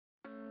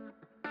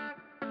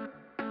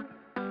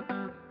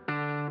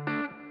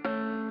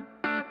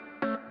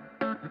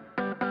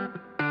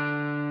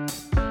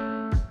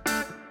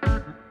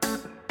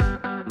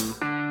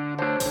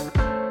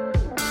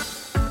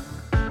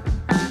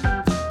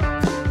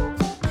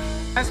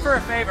Ask for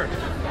a favor.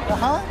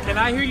 Uh-huh. Can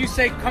I hear you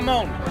say, come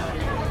on?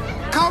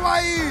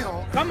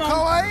 Kawaii. Come on.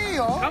 Kawaii.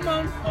 Come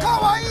on.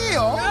 Kawaii.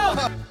 No.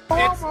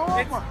 It's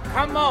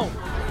come on.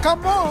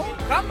 Come on.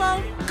 Come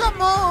on.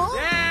 Come on.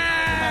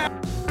 Yeah.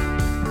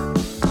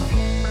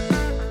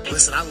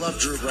 Listen, I love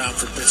Drew Brown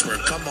from Pittsburgh.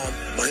 Come on,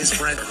 but his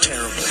friends are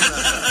terrible.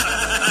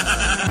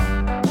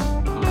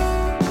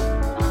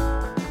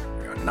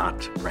 We are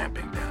not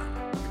ramping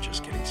down. We're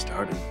just getting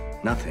started.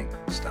 Nothing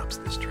stops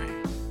this train.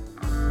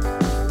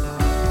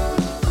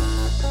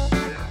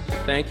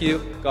 Thank you.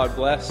 God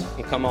bless.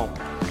 And come on.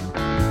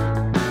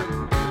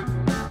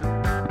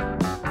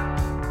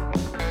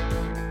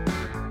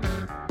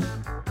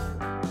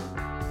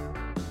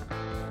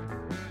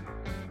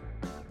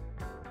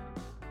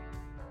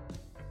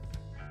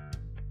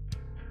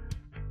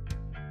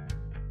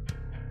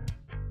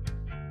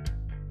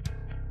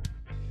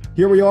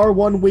 Here we are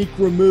 1 week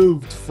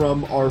removed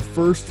from our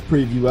first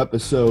preview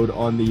episode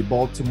on the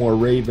Baltimore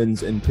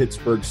Ravens and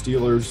Pittsburgh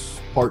Steelers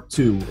Part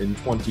 2 in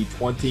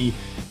 2020.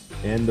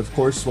 And of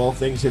course, well,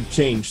 things have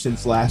changed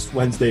since last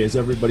Wednesday. As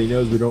everybody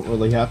knows, we don't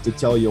really have to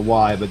tell you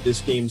why, but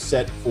this game's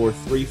set for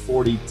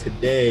 3:40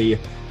 today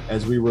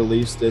as we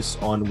release this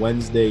on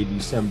Wednesday,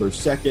 December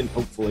 2nd.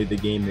 Hopefully the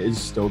game is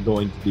still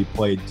going to be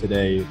played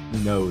today. Who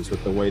knows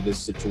with the way this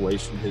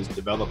situation has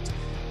developed.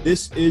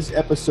 This is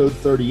episode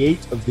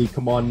 38 of the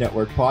Come On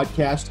Network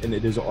podcast, and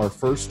it is our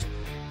first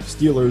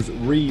Steelers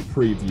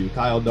re-preview.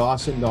 Kyle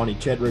Dawson, Donnie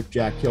Chedrick,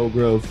 Jack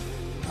Kilgrove,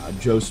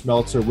 Joe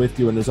Smeltzer with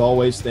you. And as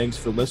always, thanks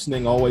for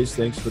listening. Always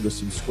thanks for the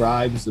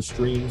subscribes, the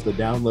streams, the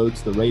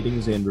downloads, the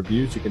ratings, and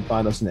reviews. You can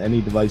find us on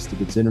any device that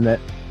gets internet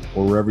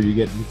or wherever you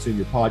get and consume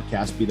your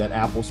podcast, be that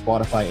Apple,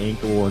 Spotify,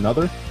 Anchor, or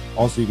another.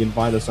 Also, you can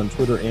find us on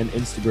Twitter and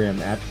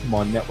Instagram at Come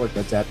On Network.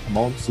 That's at Come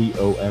On,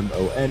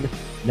 C-O-M-O-N,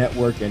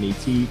 Network,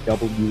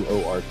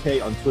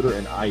 N-E-T-W-O-R-K on Twitter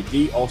and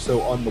IG. Also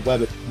on the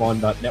web at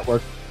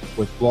ComeOn.network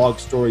with blog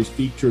stories,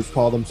 features,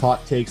 columns,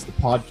 hot takes, the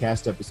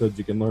podcast episodes.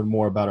 You can learn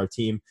more about our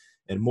team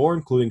and more,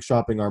 including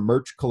shopping our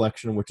merch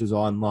collection, which is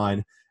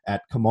online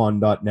at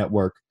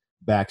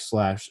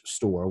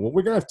ComeOn.network/store. Well,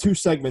 we're going to have two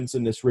segments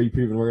in this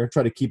re-preview, and we're going to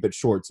try to keep it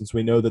short since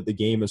we know that the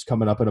game is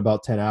coming up in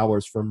about 10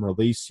 hours from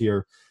release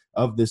here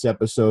of this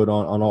episode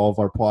on all of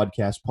our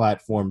podcast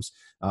platforms.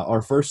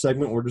 Our first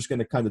segment, we're just going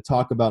to kind of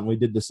talk about, and we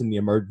did this in the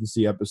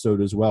emergency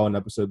episode as well, in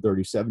episode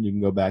 37. You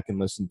can go back and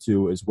listen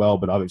to as well,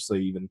 but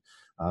obviously even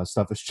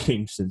stuff has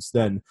changed since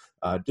then.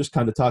 Just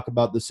kind of talk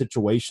about the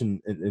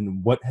situation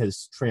and what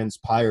has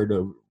transpired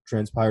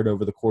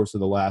over the course of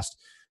the last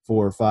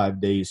 4 or 5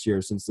 days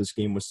here since this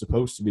game was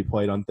supposed to be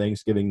played on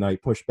Thanksgiving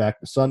night, pushed back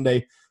to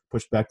Sunday,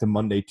 pushed back to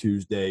Monday,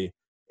 Tuesday,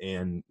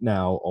 and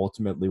now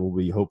ultimately will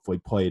be hopefully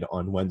played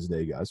on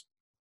Wednesday, guys.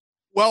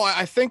 Well,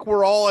 I think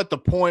we're all at the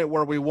point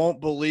where we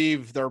won't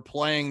believe they're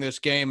playing this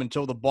game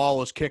until the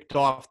ball is kicked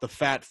off the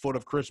fat foot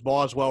of Chris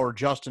Boswell or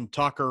Justin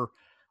Tucker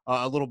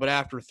a little bit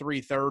after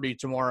 3:30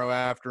 tomorrow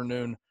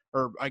afternoon,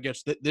 or I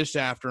guess this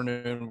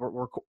afternoon.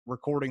 We're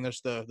recording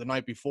this the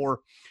night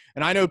before.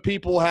 And I know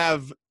people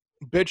have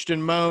bitched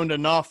and moaned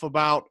enough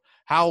about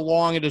how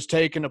long it has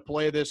taken to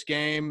play this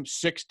game,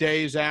 6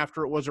 days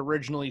after it was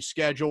originally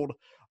scheduled.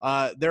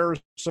 There are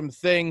some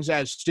things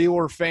as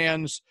Steeler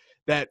fans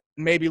that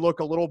maybe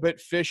look a little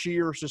bit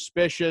fishy or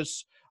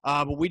suspicious,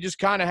 but we just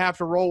kind of have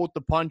to roll with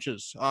the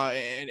punches.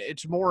 And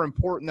it's more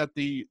important that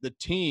the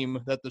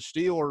team, that the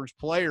Steelers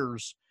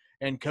players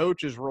and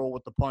coaches roll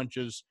with the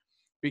punches,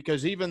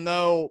 because even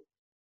though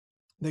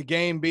the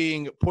game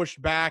being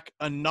pushed back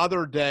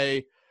another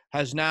day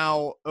has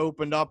now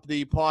opened up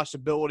the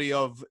possibility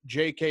of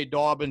J.K.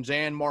 Dobbins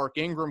and Mark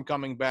Ingram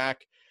coming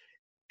back,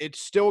 it's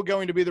still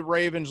going to be the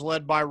Ravens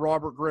led by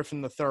Robert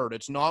Griffin III.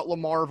 It's not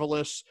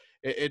LaMarvelous.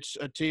 It's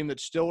a team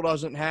that still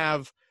doesn't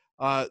have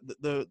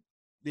the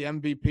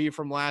MVP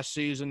from last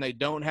season. They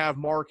don't have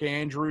Mark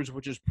Andrews,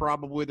 which is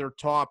probably their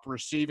top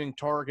receiving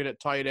target at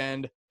tight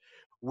end.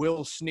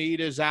 Will Snead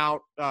is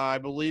out. I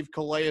believe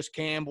Calais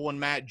Campbell and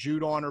Matt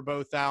Judon are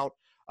both out.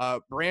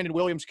 Brandon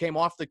Williams came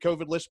off the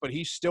COVID list, but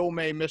he still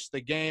may miss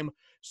the game.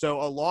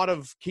 So a lot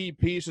of key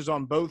pieces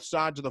on both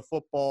sides of the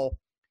football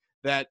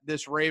that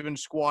this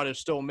Ravens squad is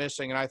still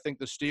missing. And I think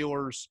the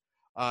Steelers,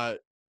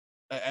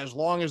 as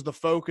long as the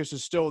focus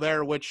is still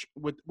there, which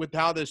with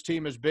how this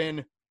team has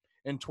been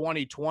in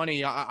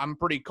 2020, I'm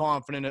pretty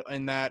confident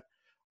in that.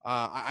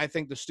 I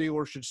think the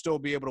Steelers should still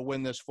be able to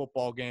win this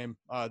football game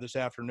this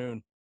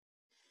afternoon.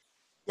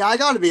 Yeah, I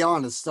got to be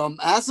honest.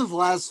 As of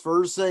last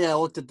Thursday, I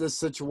looked at this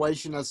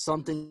situation as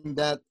something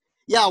that,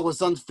 yeah, it was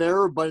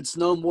unfair, but it's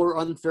no more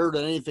unfair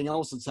than anything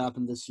else that's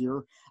happened this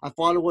year. I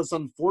thought it was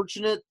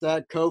unfortunate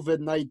that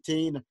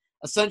COVID-19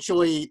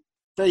 essentially,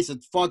 face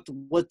it, fucked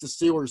with the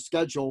Steelers'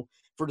 schedule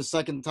for the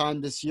second time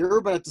this year.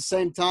 But at the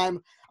same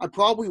time, I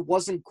probably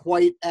wasn't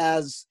quite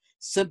as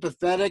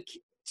sympathetic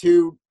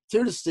to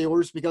the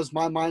Steelers because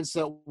my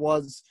mindset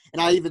was, and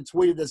I even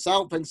tweeted this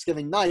out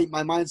Thanksgiving night,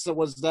 my mindset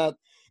was that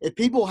if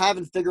people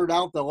haven't figured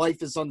out that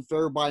life is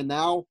unfair by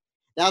now,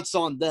 that's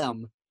on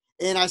them.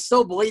 And I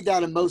still believe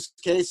that in most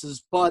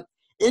cases, but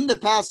in the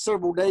past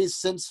several days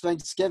since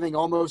Thanksgiving,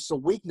 almost a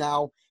week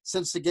now,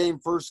 since the game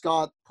first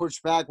got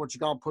pushed back, which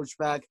got pushed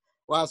back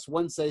last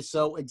Wednesday.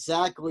 So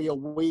exactly a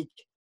week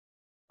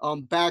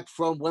back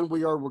from when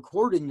we are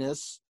recording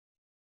this.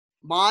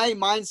 My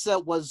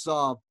mindset was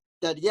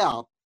that,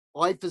 yeah,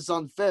 life is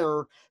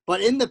unfair.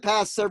 But in the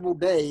past several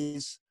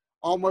days,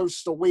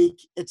 almost a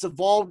week, it's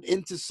evolved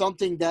into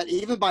something that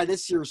even by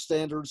this year's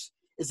standards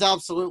is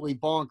absolutely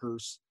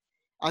bonkers.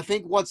 I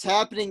think what's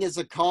happening is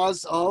a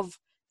cause of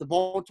the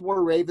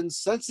Baltimore Ravens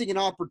sensing an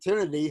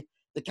opportunity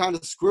to kind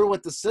of screw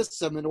with the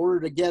system in order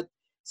to get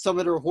some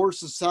of their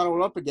horses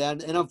saddled up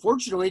again. And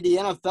unfortunately, the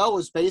NFL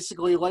is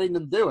basically letting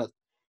them do it.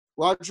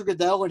 Roger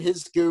Goodell and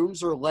his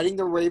goons are letting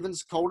the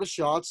Ravens call the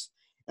shots.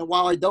 And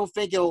while I don't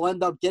think it'll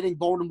end up getting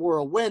Baltimore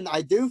a win,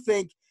 I do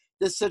think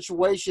this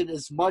situation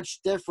is much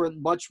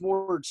different, much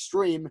more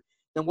extreme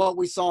than what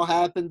we saw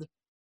happen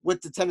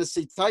with the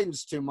Tennessee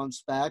Titans 2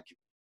 months back.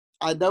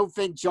 I don't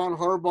think John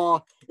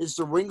Harbaugh is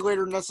the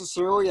ringleader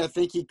necessarily. I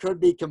think he could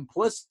be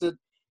complicit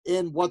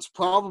in what's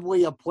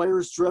probably a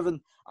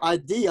players-driven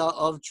idea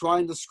of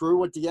trying to screw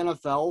with the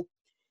NFL.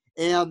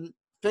 And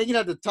thinking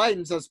of the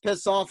Titans, as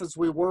pissed off as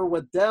we were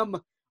with them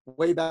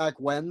way back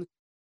when,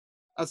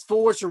 as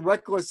foolish and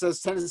reckless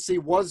as Tennessee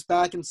was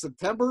back in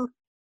September,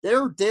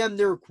 they're damn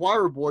near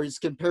choir boys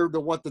compared to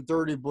what the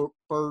Dirty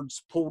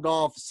Birds pulled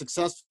off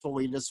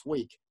successfully this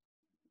week.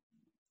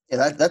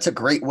 Yeah, that's a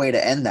great way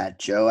to end that,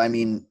 Joe. I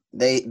mean,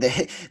 they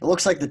it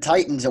looks like the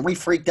Titans, and we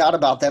freaked out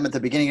about them at the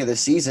beginning of the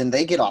season.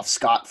 They get off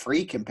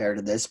scot-free compared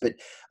to this. But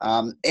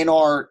in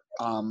our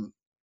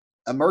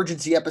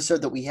emergency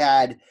episode that we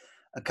had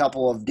a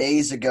couple of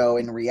days ago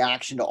in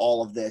reaction to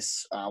all of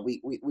this,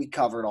 we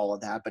covered all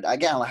of that. But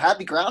again,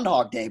 happy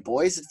Groundhog Day,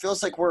 boys. It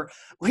feels like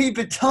we've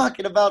been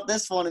talking about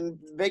this one and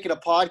making a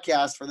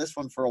podcast for this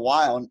one for a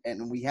while,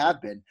 and we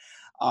have been.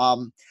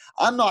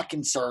 I'm not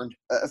concerned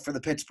for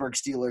the Pittsburgh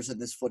Steelers in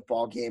this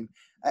football game.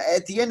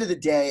 At the end of the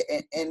day,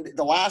 and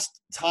the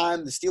last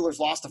time the Steelers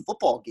lost a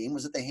football game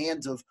was at the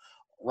hands of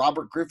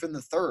Robert Griffin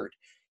III.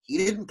 He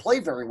didn't play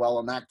very well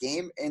in that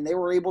game, and they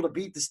were able to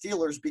beat the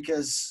Steelers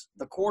because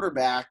the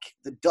quarterback,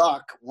 the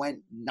Duck, went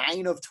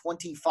 9 of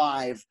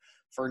 25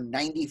 for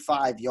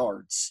 95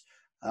 yards.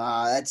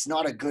 That's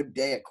not a good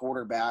day at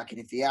quarterback. And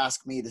if you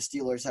ask me, the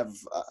Steelers have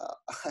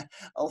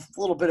a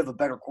little bit of a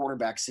better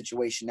quarterback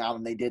situation now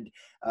than they did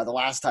the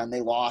last time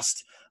they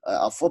lost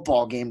a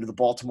football game to the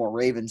Baltimore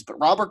Ravens. But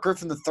Robert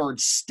Griffin III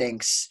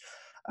stinks.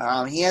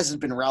 He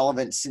hasn't been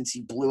relevant since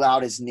he blew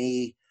out his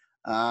knee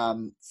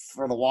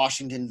for the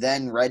Washington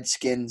then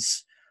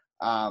Redskins.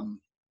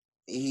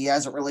 He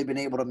hasn't really been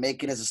able to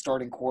make it as a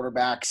starting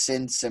quarterback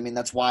since. I mean,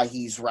 that's why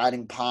he's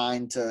riding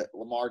pine to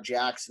Lamar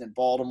Jackson in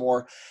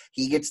Baltimore.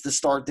 He gets the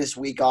start this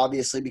week,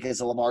 obviously,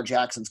 because of Lamar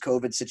Jackson's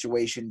COVID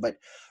situation. But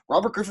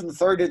Robert Griffin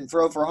III didn't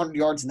throw for 100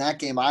 yards in that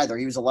game either.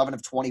 He was 11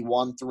 of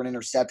 21, threw an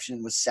interception,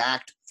 and was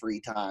sacked 3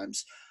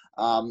 times.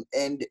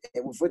 And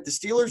with the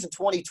Steelers in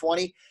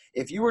 2020,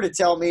 if you were to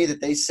tell me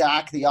that they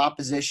sack the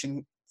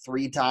opposition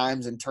 3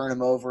 times and turn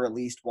him over at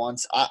least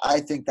once,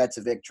 I think that's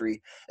a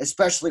victory,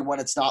 especially when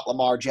it's not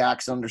Lamar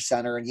Jackson under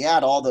center. And you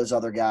add all those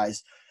other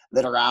guys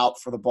that are out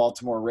for the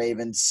Baltimore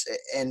Ravens,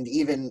 and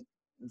even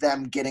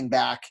them getting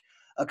back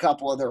a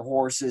couple of their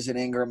horses in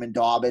Ingram and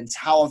Dobbins.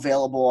 How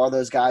available are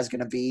those guys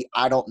going to be?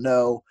 I don't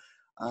know.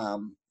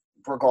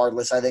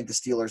 Regardless, I think the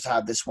Steelers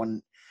have this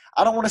one,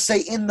 I don't want to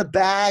say in the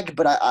bag,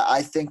 but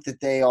I think that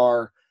they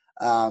are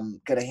going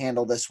to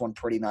handle this one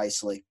pretty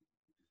nicely.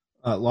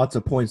 Lots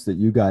of points that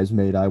you guys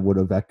made I would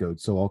have echoed,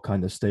 so I'll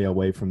kind of stay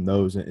away from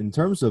those. In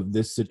terms of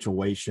this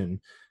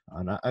situation,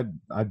 and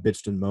I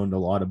bitched and moaned a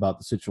lot about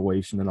the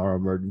situation in our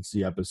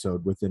emergency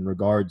episode within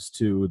regards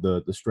to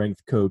the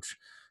strength coach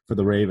for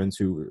the Ravens,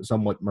 who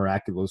somewhat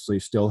miraculously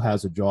still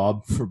has a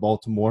job for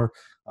Baltimore.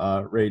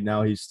 Right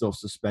now he's still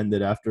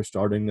suspended after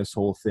starting this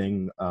whole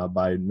thing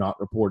by not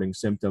reporting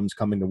symptoms,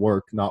 coming to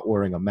work, not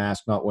wearing a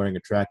mask, not wearing a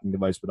tracking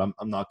device, but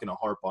I'm not going to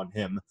harp on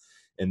him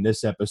in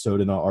this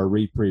episode in our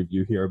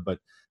re-preview here. But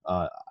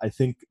I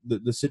think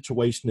the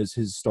situation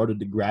has started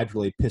to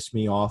gradually piss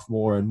me off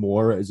more and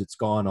more as it's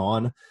gone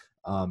on.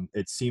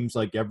 It seems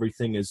like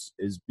everything is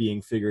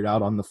being figured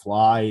out on the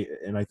fly,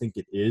 and I think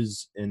it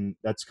is, and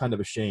that's kind of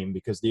a shame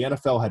because the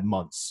NFL had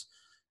months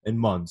and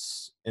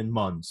months and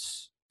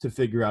months to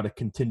figure out a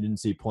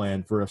contingency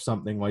plan for if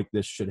something like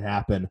this should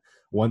happen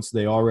once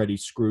they already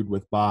screwed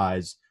with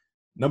buys.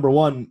 Number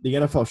one, the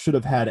NFL should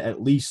have had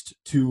at least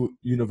 2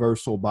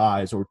 universal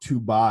buys or 2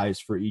 buys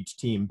for each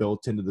team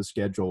built into the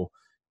schedule.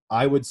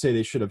 I would say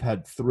they should have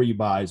had 3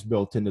 buys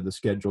built into the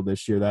schedule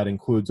this year. That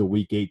includes a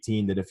week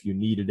 18 that if you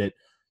needed it,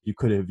 you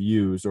could have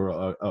used,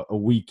 or a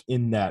week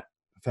in that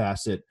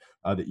facet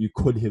that you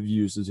could have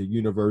used as a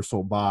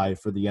universal buy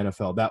for the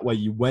NFL. That way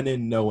you went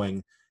in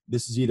knowing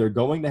this is either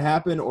going to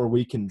happen or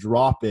we can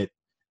drop it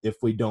if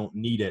we don't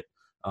need it.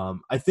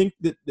 I think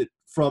that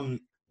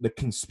from the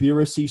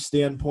conspiracy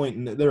standpoint,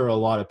 and there are a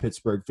lot of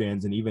Pittsburgh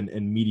fans and even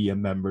and media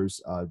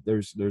members.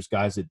 There's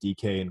guys at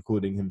DK,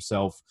 including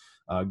himself,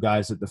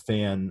 guys at the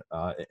Fan,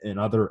 and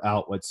other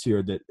outlets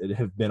here that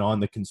have been on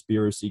the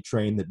conspiracy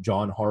train that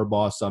John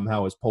Harbaugh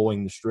somehow is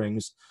pulling the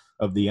strings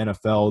of the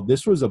NFL.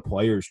 This was a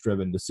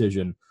players-driven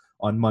decision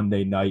on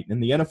Monday night,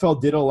 and the NFL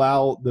did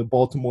allow the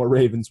Baltimore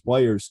Ravens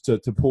players to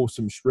pull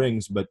some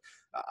strings, but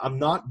I'm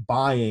not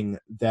buying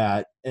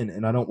that,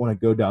 and I don't want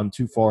to go down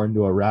too far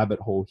into a rabbit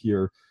hole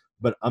here,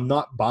 but I'm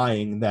not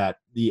buying that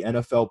the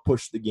NFL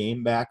pushed the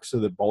game back so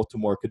that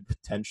Baltimore could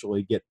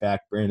potentially get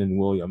back Brandon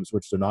Williams,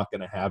 which they're not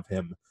going to have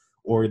him,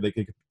 or they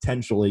could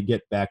potentially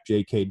get back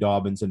J.K.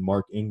 Dobbins and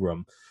Mark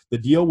Ingram. The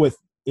deal with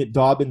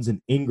Dobbins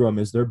and Ingram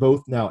is they're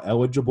both now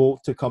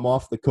eligible to come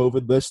off the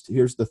COVID list.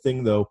 Here's the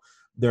thing, though.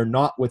 They're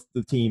not with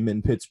the team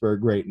in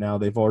Pittsburgh right now.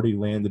 They've already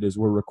landed as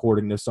we're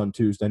recording this on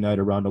Tuesday night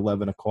around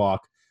 11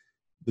 o'clock.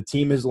 The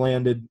team has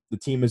landed. The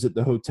team is at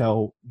the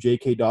hotel.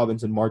 J.K.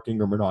 Dobbins and Mark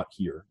Ingram are not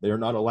here. They are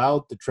not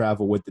allowed to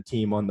travel with the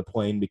team on the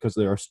plane because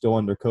they are still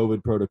under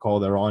COVID protocol.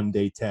 They're on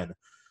day 10.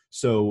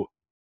 So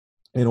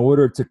in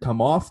order to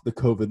come off the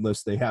COVID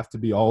list, they have to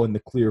be all in the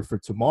clear for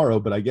tomorrow.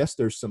 But I guess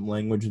there's some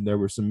language, and there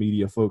were some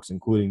media folks,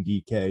 including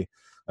DK,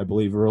 I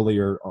believe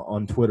earlier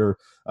on Twitter,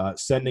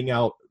 sending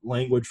out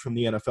language from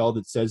the NFL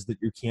that says that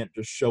you can't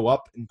just show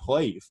up and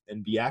play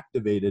and be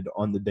activated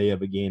on the day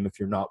of a game if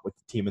you're not with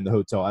the team in the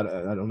hotel. I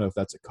don't know if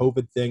that's a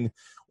COVID thing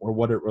or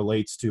what it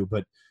relates to,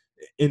 but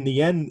in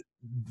the end,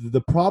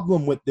 the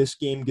problem with this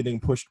game getting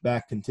pushed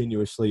back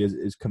continuously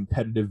is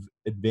competitive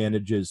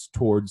advantages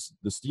towards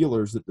the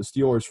Steelers that the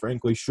Steelers,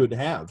 frankly, should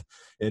have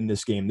in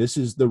this game. This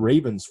is the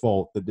Ravens'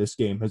 fault that this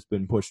game has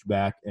been pushed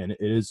back, and it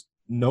is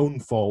known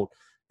fault,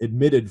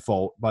 admitted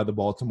fault by the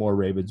Baltimore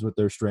Ravens with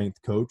their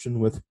strength coach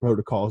and with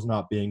protocols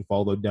not being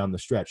followed down the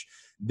stretch.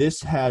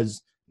 This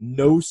has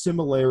no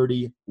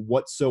similarity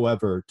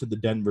whatsoever to the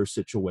Denver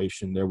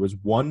situation. There was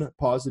one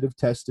positive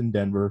test in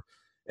Denver,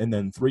 and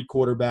then 3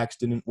 quarterbacks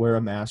didn't wear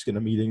a mask in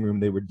a meeting room.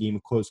 They were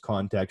deemed close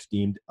contacts,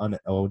 deemed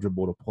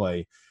ineligible to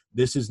play.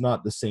 This is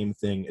not the same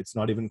thing. It's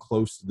not even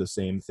close to the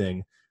same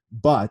thing.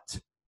 But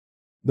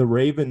the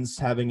Ravens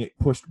having it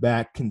pushed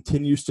back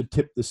continues to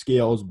tip the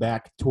scales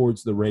back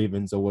towards the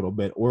Ravens a little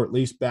bit, or at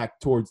least back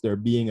towards there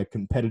being a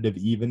competitive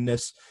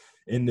evenness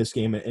in this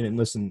game. And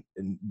listen,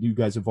 and you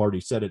guys have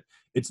already said it,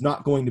 it's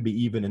not going to be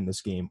even in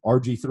this game.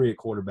 RG3 at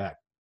quarterback,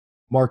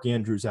 Mark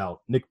Andrews out,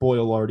 Nick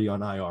Boyle already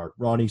on IR,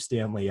 Ronnie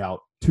Stanley out,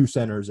 2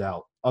 centers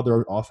out,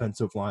 other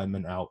offensive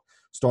linemen out,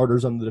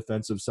 starters on the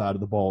defensive side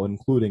of the ball,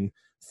 including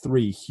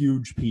 3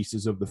 huge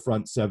pieces of the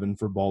front 7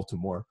 for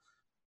Baltimore.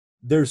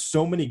 There's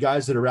so many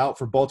guys that are out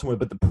for Baltimore,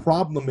 but the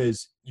problem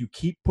is you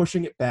keep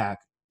pushing it back.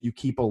 You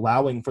keep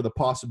allowing for the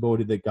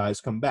possibility that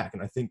guys come back.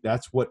 And I think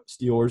that's what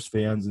Steelers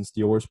fans and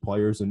Steelers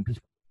players and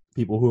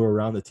people who are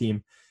around the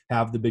team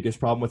have the biggest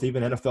problem with,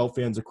 even NFL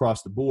fans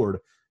across the board.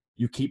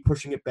 You keep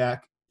pushing it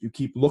back. You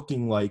keep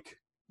looking like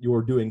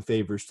you're doing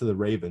favors to the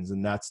Ravens,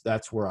 and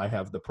that's where I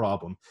have the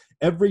problem.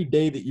 Every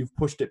day that you've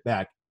pushed it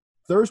back,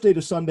 Thursday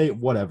to Sunday,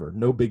 whatever,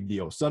 no big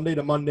deal. Sunday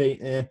to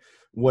Monday,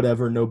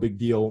 whatever, no big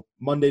deal.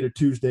 Monday to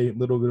Tuesday, a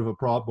little bit of a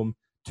problem.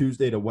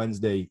 Tuesday to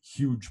Wednesday,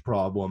 huge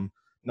problem.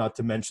 Not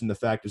to mention the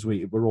fact as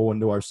we roll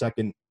into our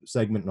second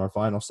segment and our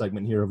final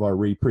segment here of our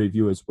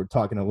re-preview, as we're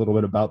talking a little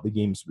bit about the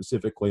game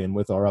specifically and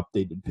with our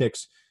updated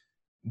picks,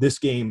 this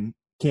game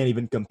can't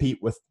even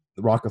compete with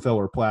the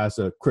Rockefeller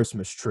Plaza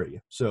Christmas tree.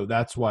 So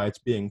that's why it's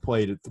being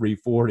played at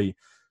 3:40.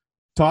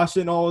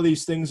 Tossing all of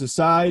these things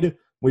aside,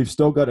 we've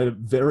still got a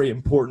very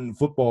important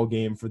football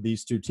game for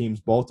these two teams.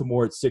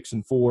 Baltimore at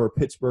 6-4,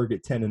 Pittsburgh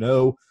at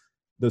 10-0.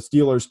 The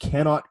Steelers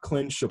cannot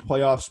clinch a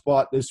playoff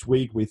spot this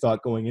week. We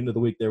thought going into the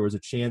week there was a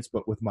chance,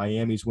 but with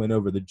Miami's win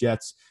over the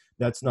Jets,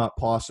 that's not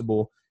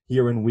possible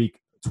here in week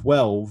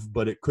 12,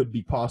 but it could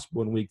be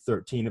possible in week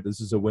 13 if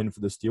this is a win for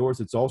the Steelers.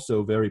 It's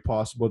also very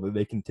possible that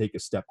they can take a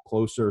step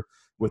closer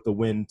with the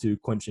win to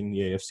clinching the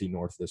AFC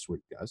North this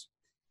week, guys.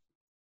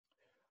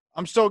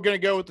 I'm still going to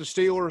go with the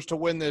Steelers to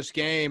win this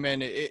game,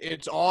 and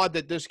it's odd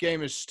that this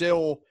game is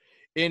still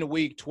in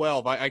week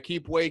 12. I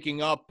keep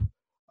waking up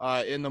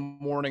in the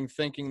morning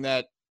thinking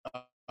that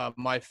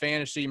my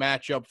fantasy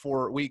matchup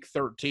for week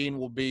 13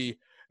 will be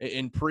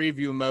in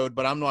preview mode,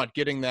 but I'm not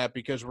getting that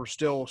because we're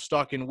still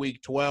stuck in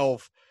week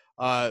 12.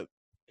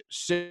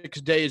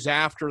 6 days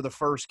after the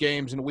first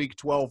games in week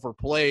 12 were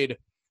played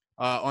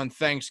on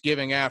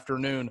Thanksgiving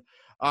afternoon.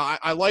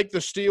 I like the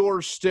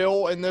Steelers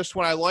still in this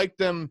one. I like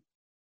them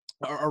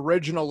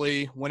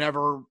originally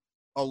whenever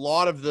a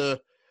lot of the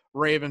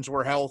Ravens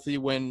were healthy,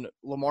 when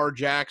Lamar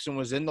Jackson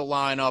was in the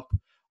lineup.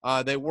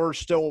 They were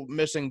still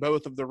missing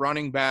both of the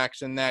running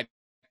backs in that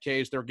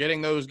case. They're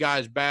getting those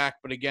guys back,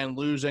 but again,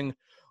 losing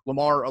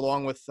Lamar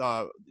along with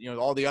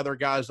all the other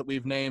guys that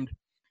we've named.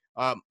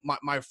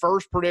 My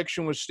first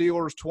prediction was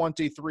Steelers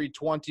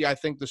 23-20. I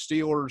think the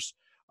Steelers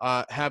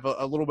have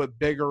a little bit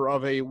bigger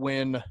of a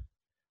win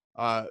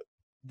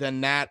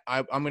than that.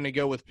 I'm going to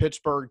go with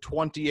Pittsburgh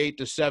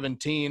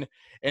 28-17,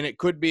 and it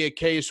could be a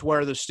case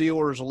where the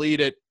Steelers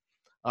lead it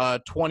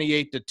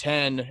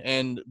 28-10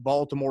 and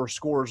Baltimore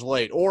scores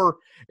late. Or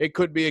it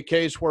could be a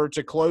case where it's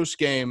a close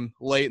game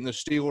late and the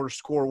Steelers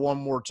score one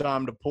more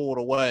time to pull it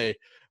away.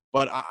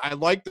 But I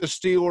like the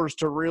Steelers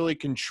to really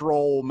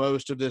control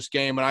most of this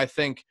game, and I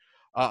think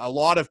a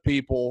lot of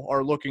people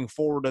are looking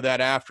forward to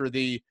that after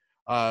the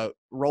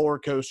roller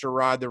coaster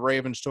ride the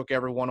Ravens took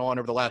everyone on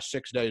over the last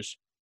 6 days.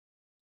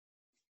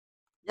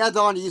 Yeah,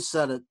 Don, you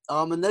said it.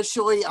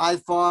 Initially, I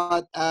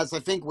thought, as I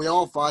think we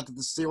all thought, that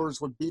the Steelers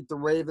would beat the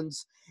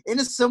Ravens in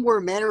a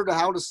similar manner to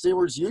how the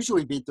Steelers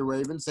usually beat the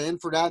Ravens,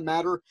 and for that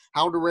matter,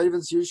 how the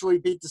Ravens usually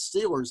beat the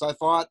Steelers. I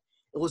thought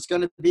it was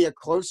going to be a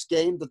close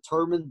game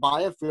determined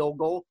by a field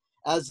goal,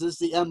 as is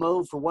the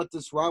MO for what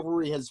this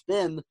rivalry has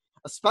been,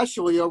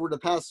 especially over the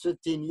past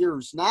 15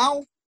 years.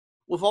 Now,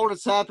 with all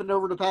that's happened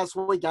over the past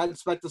week, I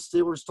expect the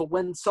Steelers to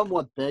win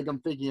somewhat big. I'm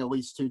thinking at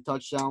least 2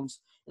 touchdowns.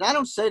 And I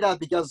don't say that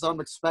because I'm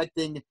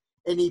expecting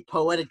any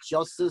poetic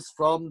justice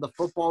from the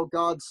football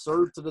gods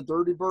served to the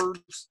Dirty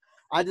Birds.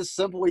 I just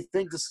simply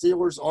think the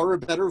Steelers are a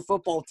better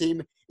football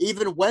team,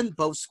 even when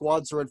both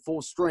squads are at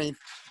full strength.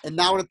 And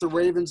now that the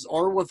Ravens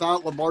are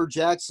without Lamar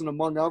Jackson,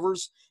 among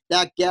others,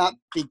 that gap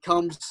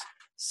becomes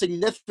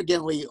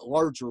significantly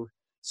larger.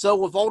 So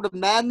with all the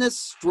madness,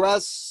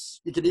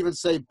 stress, you could even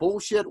say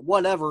bullshit,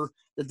 whatever,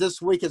 that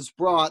this week has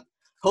brought,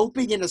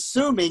 hoping and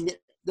assuming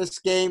this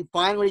game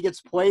finally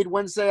gets played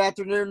Wednesday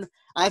afternoon,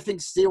 I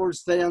think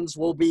Steelers fans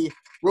will be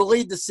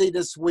relieved to see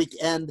this week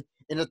end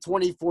in a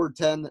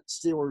 24-10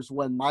 Steelers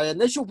win. My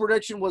initial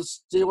prediction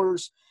was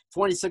Steelers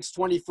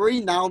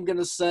 26-23. Now I'm going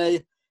to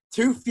say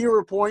 2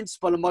 fewer points,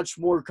 but a much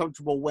more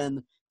comfortable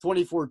win.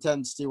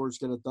 24-10 Steelers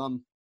get it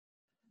done.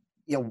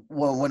 You know,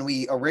 well, when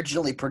we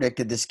originally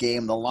predicted this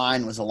game, the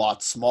line was a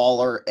lot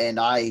smaller, and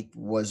I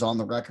was on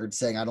the record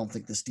saying I don't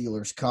think the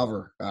Steelers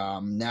cover.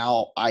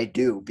 Now I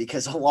do,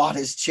 because a lot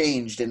has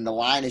changed, and the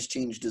line has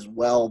changed as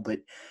well. But,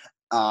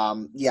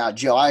 yeah,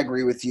 Joe, I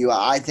agree with you.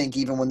 I think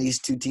even when these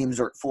two teams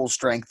are at full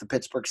strength, the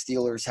Pittsburgh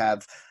Steelers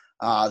have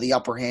the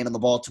upper hand on the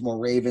Baltimore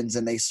Ravens,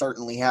 and they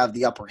certainly have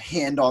the upper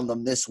hand on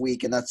them this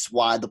week, and that's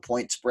why the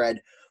point spread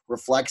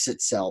reflects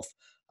itself.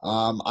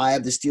 I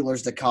have the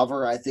Steelers to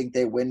cover. I think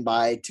they win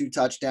by 2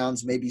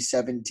 touchdowns, maybe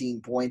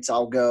 17 points.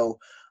 I'll go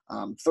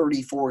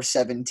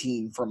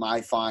 34-17 for my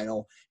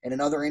final. And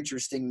another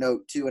interesting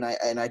note, too,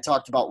 and I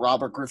talked about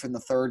Robert Griffin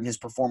III and his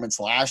performance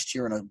last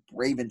year in a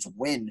Ravens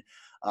win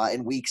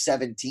in Week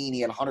 17.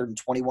 He had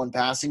 121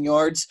 passing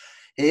yards.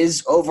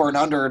 His over and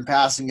under in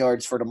passing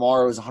yards for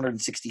tomorrow is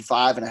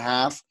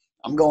 165.5.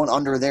 I'm going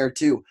under there,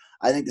 too.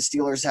 I think the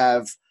Steelers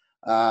have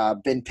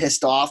been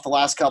pissed off the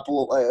last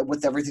couple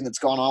with everything that's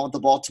gone on with the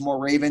Baltimore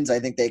Ravens. I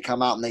think they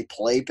come out and they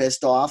play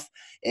pissed off,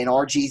 and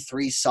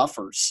RG3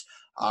 suffers.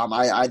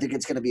 I think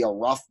it's going to be a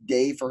rough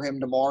day for him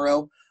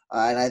tomorrow,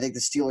 and I think the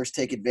Steelers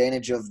take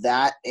advantage of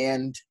that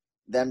and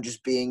them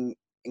just being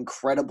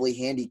incredibly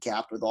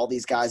handicapped with all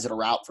these guys that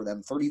are out for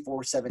them.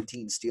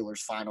 34-17 Steelers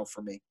final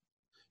for me.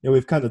 Yeah,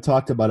 we've kind of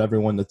talked about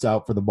everyone that's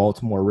out for the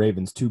Baltimore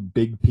Ravens. 2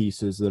 big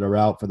pieces that are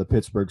out for the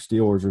Pittsburgh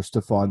Steelers are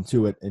Stephon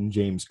Tuitt and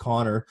James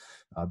Conner.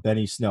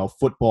 Benny Snell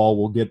football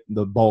will get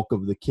the bulk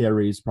of the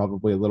carries,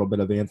 probably a little bit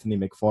of Anthony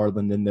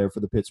McFarland in there for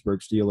the Pittsburgh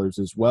Steelers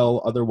as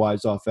well.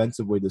 Otherwise,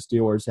 offensively, the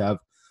Steelers have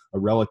a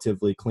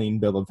relatively clean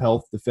bill of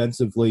health.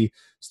 Defensively,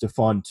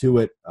 Stephon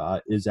Tuitt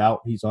is out.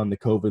 He's on the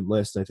COVID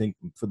list. I think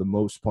for the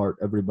most part,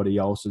 everybody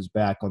else is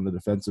back on the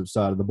defensive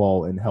side of the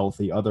ball and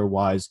healthy.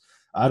 Otherwise,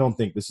 I don't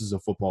think this is a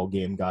football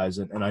game, guys.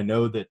 And I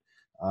know that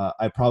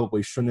I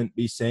probably shouldn't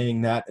be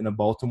saying that in a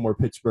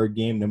Baltimore-Pittsburgh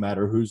game, no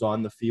matter who's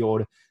on the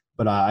field.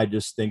 But I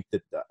just think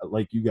that,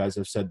 like you guys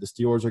have said, the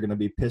Steelers are going to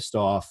be pissed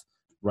off,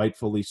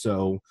 rightfully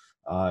so.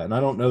 And I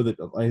don't know that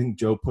 – I think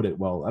Joe put it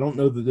well. I don't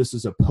know that this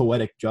is a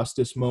poetic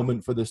justice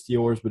moment for the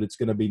Steelers, but it's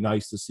going to be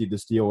nice to see the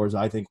Steelers,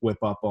 I think,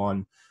 whip up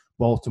on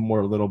Baltimore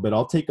a little bit.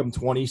 I'll take them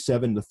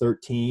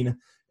 27-13.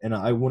 And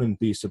I wouldn't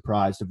be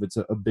surprised if it's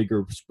a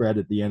bigger spread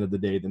at the end of the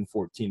day than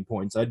 14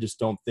 points. I just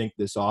don't think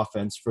this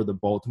offense for the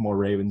Baltimore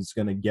Ravens is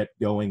going to get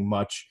going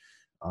much.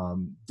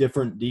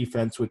 Different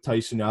defense with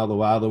Tyson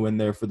Alualu in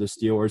there for the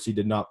Steelers. He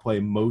did not play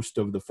most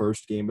of the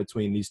first game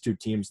between these two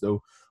teams,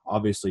 though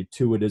obviously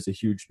Tuitt is a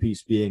huge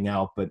piece being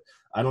out. But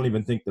I don't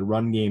even think the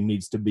run game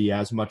needs to be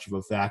as much of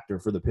a factor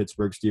for the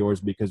Pittsburgh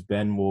Steelers because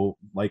Ben will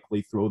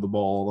likely throw the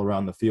ball all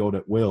around the field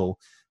at will.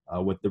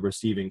 With the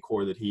receiving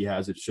core that he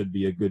has, it should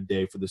be a good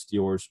day for the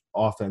Steelers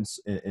offense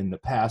in the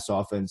pass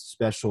offense,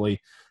 especially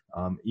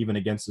even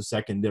against the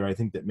secondary. I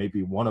think that may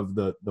be one of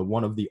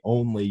the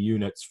only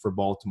units for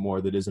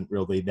Baltimore that isn't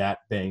really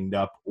that banged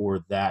up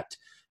or that,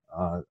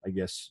 I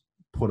guess,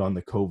 put on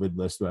the COVID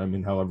list. I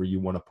mean, however you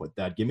want to put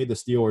that. Give me the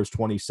Steelers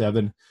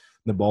 27,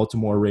 the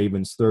Baltimore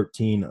Ravens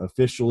 13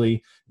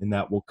 officially, and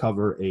that will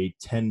cover a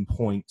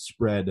 10-point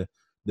spread.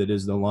 That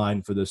is the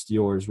line for the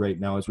Steelers right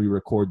now as we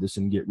record this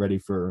and get ready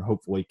for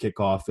hopefully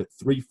kickoff at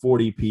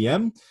 3:40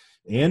 p.m.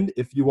 And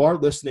if you are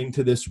listening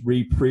to this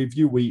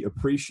re-preview, we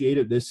appreciate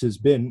it. This has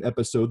been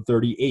episode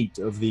 38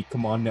 of the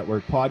Come On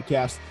Network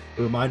podcast.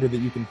 A reminder that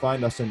you can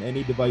find us on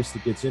any device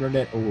that gets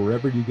internet or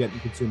wherever you get and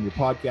consume your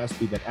podcast,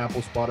 be that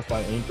Apple,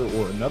 Spotify, Anchor,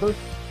 or another.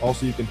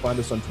 Also, you can find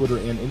us on Twitter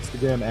and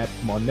Instagram at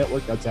Come On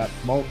Network. That's at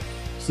Come On,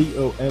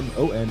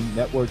 COMON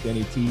Network,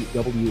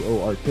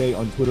 NETWORK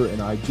on Twitter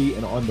and IG,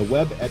 and on the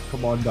web at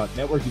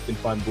ComeOn.network. You can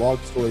find blog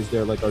stories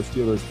there like our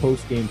Steelers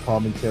post-game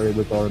commentary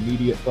with our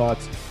immediate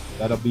thoughts.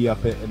 That'll be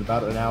up in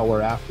about an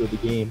hour after the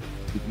game.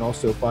 You can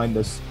also find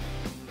us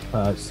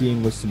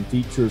seeing with some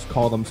features,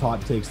 columns, hot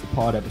takes, the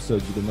pod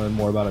episodes. You can learn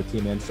more about our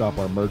team and shop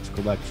our merch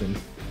collection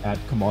at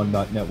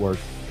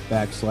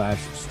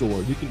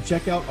ComeOn.network/store. You can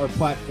check out our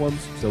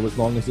platforms. So as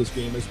long as this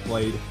game is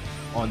played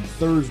on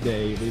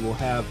Thursday, we will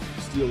have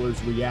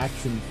Steelers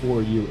reaction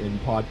for you in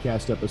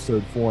podcast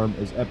episode form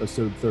as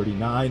episode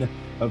 39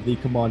 of the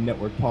Come On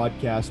Network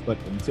podcast. But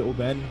until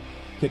then,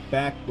 kick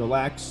back,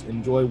 relax,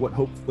 enjoy what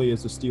hopefully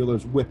is the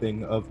Steelers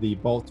whipping of the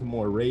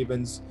Baltimore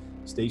Ravens.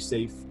 Stay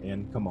safe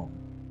and come on.